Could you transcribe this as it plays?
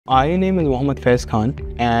my name is Mohammad Faiz Khan,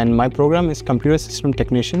 and my program is Computer System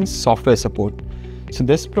Technician Software Support. So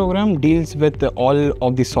this program deals with all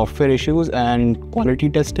of the software issues and quality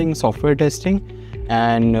testing, software testing.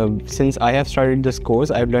 And since I have started this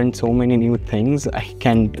course, I've learned so many new things. I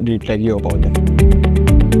can't really tell you about them.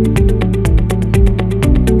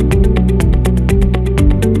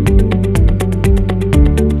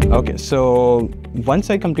 Okay, so once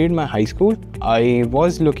I completed my high school, I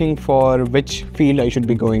was looking for which field I should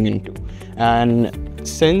be going into. And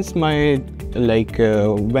since my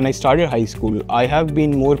when I started high school, I have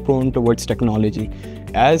been more prone towards technology.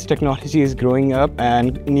 As technology is growing up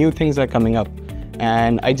and new things are coming up,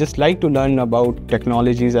 and I just like to learn about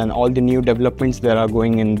technologies and all the new developments that are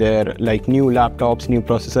going in there, like new laptops, new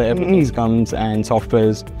processor, everything comes, and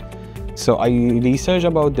softwares. So I researched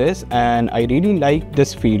about this and I really like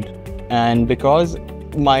this field. And because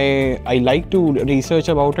I like to research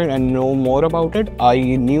about it and know more about it, I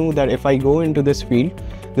knew that if I go into this field,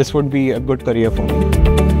 this would be a good career for me.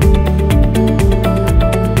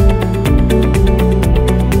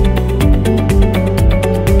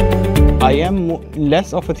 I am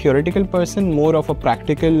less of a theoretical person, more of a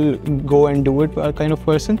practical go and do it kind of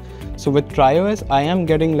person. So with TryOS, I am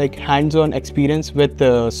getting like hands-on experience with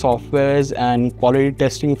softwares and quality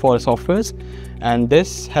testing for softwares. And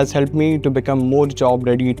this has helped me to become more job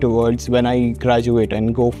ready towards when I graduate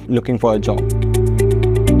and go looking for a job.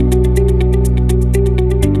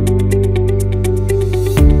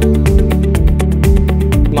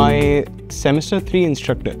 My semester 3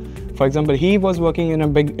 instructor, for example, he was working in a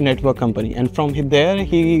big network company, and from there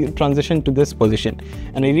he transitioned to this position.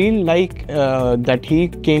 And I really like that he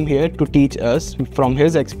came here to teach us from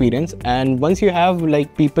his experience. And once you have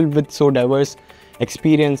like people with so diverse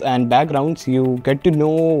experience and backgrounds, you get to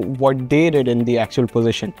know what they did in the actual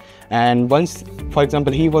position. And once, for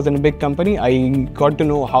example, he was in a big company, I got to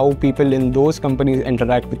know how people in those companies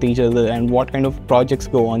interact with each other and what kind of projects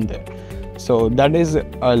go on there. So that is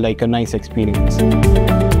like a nice experience.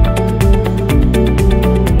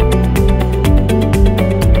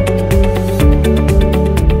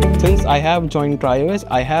 Since I have joined TryOS,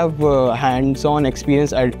 I have hands-on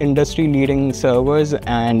experience at industry-leading servers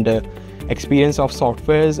and experience of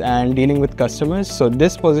softwares and dealing with customers. So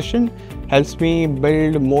this position helps me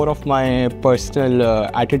build more of my personal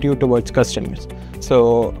attitude towards customers.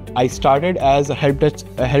 So I started as a help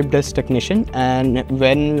desk technician, and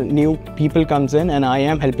when new people comes in, and I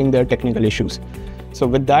am helping their technical issues. So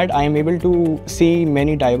with that, I am able to see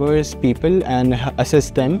many diverse people and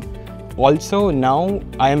assist them. Also now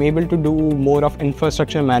I am able to do more of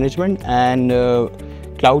infrastructure management and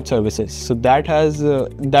cloud services. So that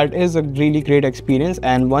is a really great experience,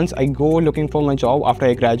 and once I go looking for my job after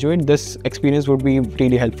I graduate, this experience would be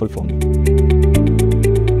really helpful for me.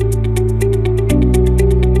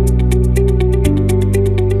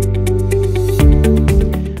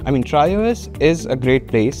 I mean, TryOS is a great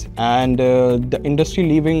place, and the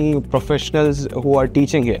industry-leading professionals who are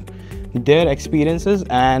teaching here, their experiences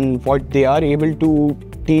and what they are able to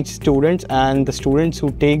teach students, and the students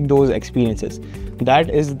who take those experiences,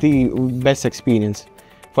 that is the best experience.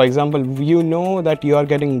 For example, you know that you are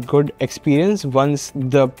getting good experience once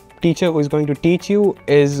the teacher who is going to teach you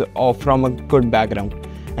is from a good background.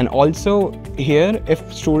 And also here,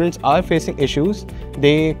 if students are facing issues,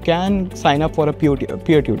 they can sign up for a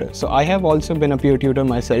peer tutor. So I have also been a peer tutor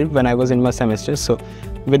myself when I was in my semester. So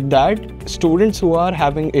with that, students who are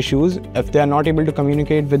having issues, if they are not able to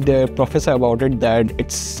communicate with their professor about it, that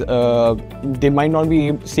they might not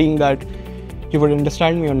be seeing that you would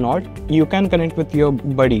understand me or not, you can connect with your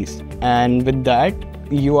buddies, and with that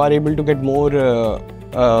you are able to get more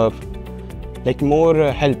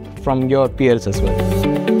help from your peers as well.